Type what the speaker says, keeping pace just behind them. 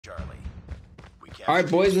All right,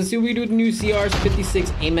 boys, let's see what we do with the new CR-56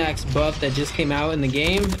 AMAX buff that just came out in the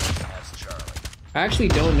game. I actually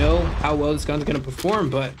don't know how well this gun's gonna perform,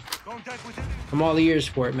 but I'm all ears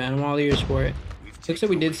for it, man. I'm all ears for it. Looks like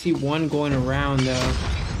we did see one going around, though.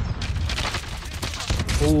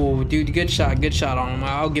 Oh, dude, good shot on him.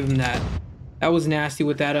 I'll give him that. That was nasty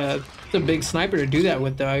with that. It's a big sniper to do that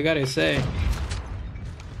with, though, I gotta say.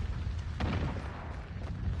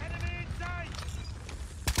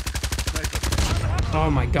 Oh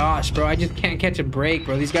my gosh, bro, I just can't catch a break,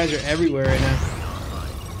 bro. These guys are everywhere right now.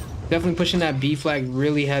 Definitely pushing that B flag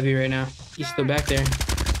really heavy right now. He's still back there.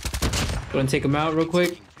 Gonna take him out real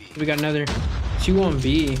quick. We got another 2 on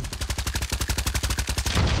B. I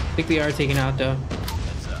think they are taken out though.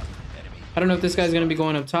 I don't know if this guy's gonna be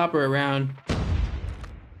going up top or around.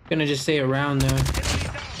 Gonna just say around though.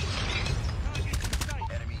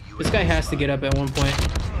 This guy has to get up at one point.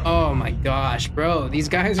 Oh my gosh, bro. These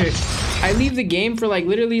guys are... I leave the game for like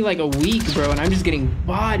literally like a week, bro, and I'm just getting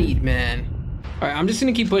bodied, man. All right, I'm just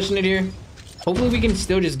gonna keep pushing it here. Hopefully we can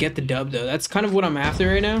still just get the dub though. That's kind of what I'm after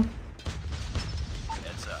right now.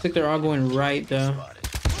 Looks like they're all going right though.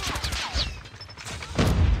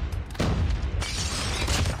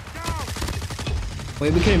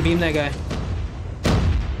 Wait, we couldn't beam that guy.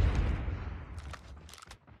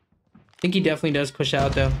 I think he definitely does push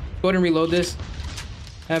out though. Go ahead and reload this.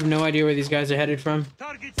 I have no idea where these guys are headed from.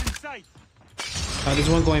 There's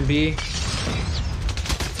one going B.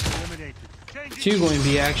 2 going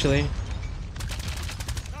B, actually.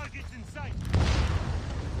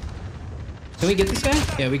 Can we get this guy?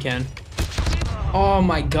 Yeah, we can. Oh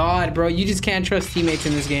my god, bro. You just can't trust teammates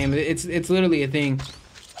in this game. It's literally a thing.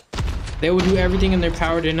 They will do everything in their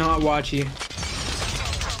power to not watch you.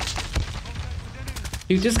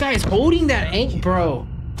 Dude, this guy is holding that ank, bro.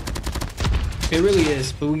 It really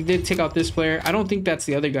is, but we did take out this player. I don't think that's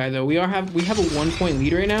the other guy though. We have a 1-point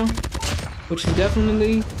lead right now, which is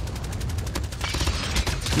definitely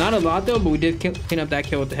not a lot though, but we did clean up that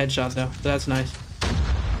kill with the headshot though, so that's nice.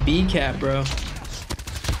 B cap, bro.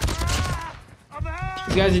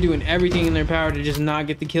 These guys are doing everything in their power to just not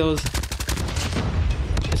get the kills.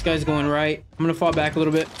 This guy's going right. I'm gonna fall back a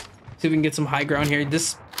little bit, see if we can get some high ground here.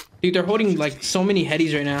 This dude, they're holding like so many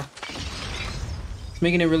headies right now.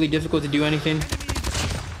 Making it really difficult to do anything.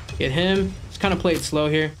 Get him. Just kind of play it slow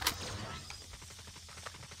here.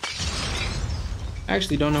 I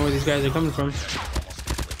actually don't know where these guys are coming from.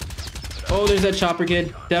 Oh, there's that chopper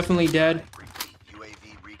kid. Definitely dead.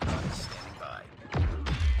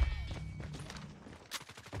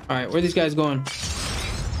 Alright, where are these guys going?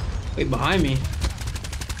 Wait, behind me.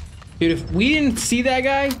 Dude, if we didn't see that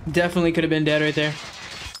guy, definitely could have been dead right there.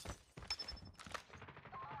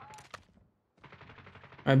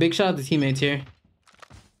 Alright, big shout out to teammates here.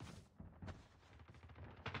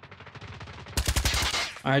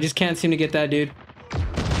 Alright, I just can't seem to get that dude.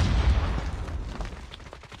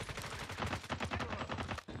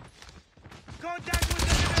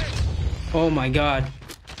 Oh my god.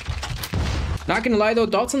 Not gonna lie though,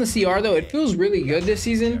 thoughts on the CR though, it feels really good this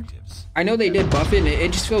season. I know they did buff it and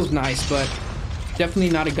it just feels nice, but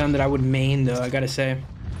definitely not a gun that I would main though, I gotta say.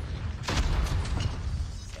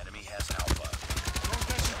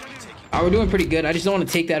 We're doing pretty good. I just don't want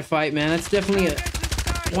to take that fight, man. That's definitely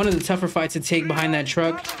one of the tougher fights to take behind that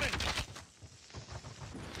truck.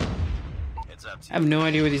 I have no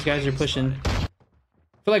idea where these guys are pushing. I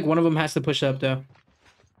feel like one of them has to push up, though.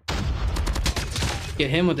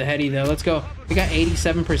 Get him with the heady, though. Let's go. We got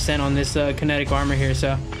 87% on this kinetic armor here,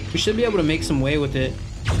 so we should be able to make some way with it.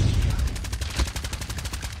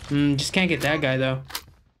 Just can't get that guy, though.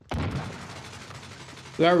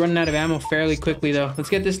 We are running out of ammo fairly quickly, though. Let's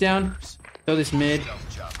get this down. Throw this mid.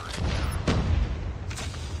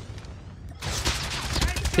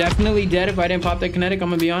 Definitely dead if I didn't pop that kinetic, I'm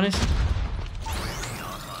gonna be honest.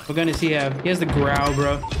 What gun does he have? He has the growl,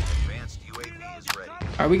 bro.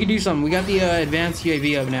 Alright, we can do something. We got the advanced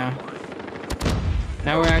UAV up now.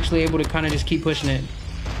 Now we're actually able to kind of just keep pushing it.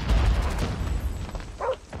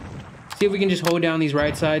 See if we can just hold down these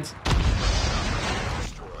right sides.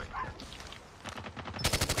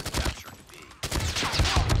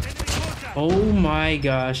 Oh my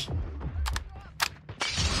gosh.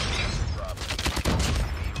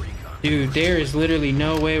 Dude, there is literally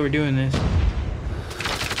no way we're doing this.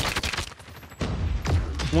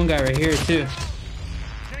 One guy right here too.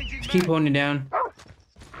 Just keep holding it down.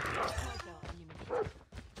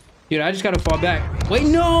 Dude, I just gotta fall back. Wait,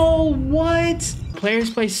 no! What? Players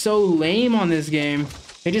play so lame on this game.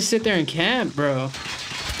 They just sit there and camp, bro.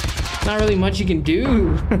 Not really much you can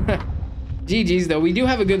do. GG's though. We do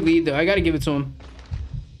have a good lead though. I gotta give it to him.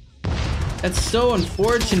 That's so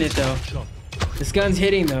unfortunate though. This gun's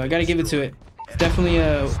hitting though. I gotta give it to it. It's definitely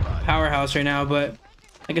a powerhouse right now, but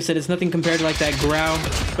like I said, it's nothing compared to like that growl,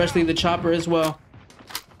 especially the chopper as well.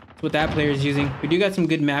 That's what that player is using. We do got some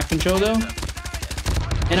good map control though,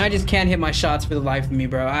 and I just can't hit my shots for the life of me,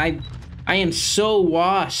 bro. I am so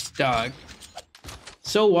washed, dog.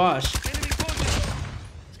 So washed.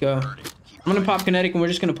 Let's go. I'm gonna pop kinetic and we're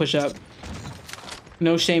just gonna push up.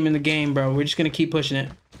 No shame in the game, bro. We're just gonna keep pushing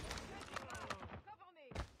it.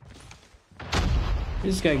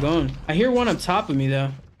 Where's this guy going? I hear one up top of me though.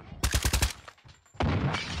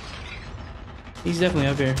 He's definitely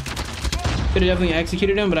up here. Could have definitely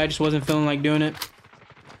executed him, but I just wasn't feeling like doing it.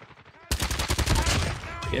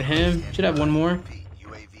 Get him. Should have one more.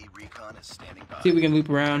 See if we can loop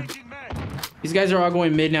around. These guys are all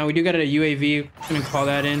going mid now. We do got a UAV. I'm gonna call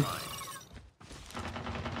that in.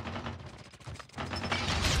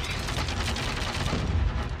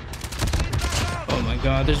 Oh my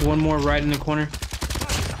god, there's one more right in the corner.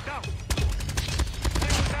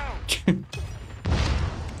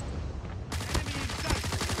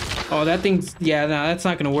 Oh, that thing's... Yeah, no, that's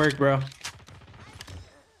not gonna work, bro.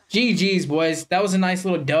 GG's, boys. That was a nice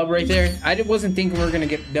little dub right there. I wasn't thinking we were gonna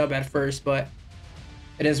get the dub at first, but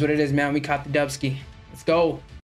it is what it is, man. We caught the dubski. Let's go.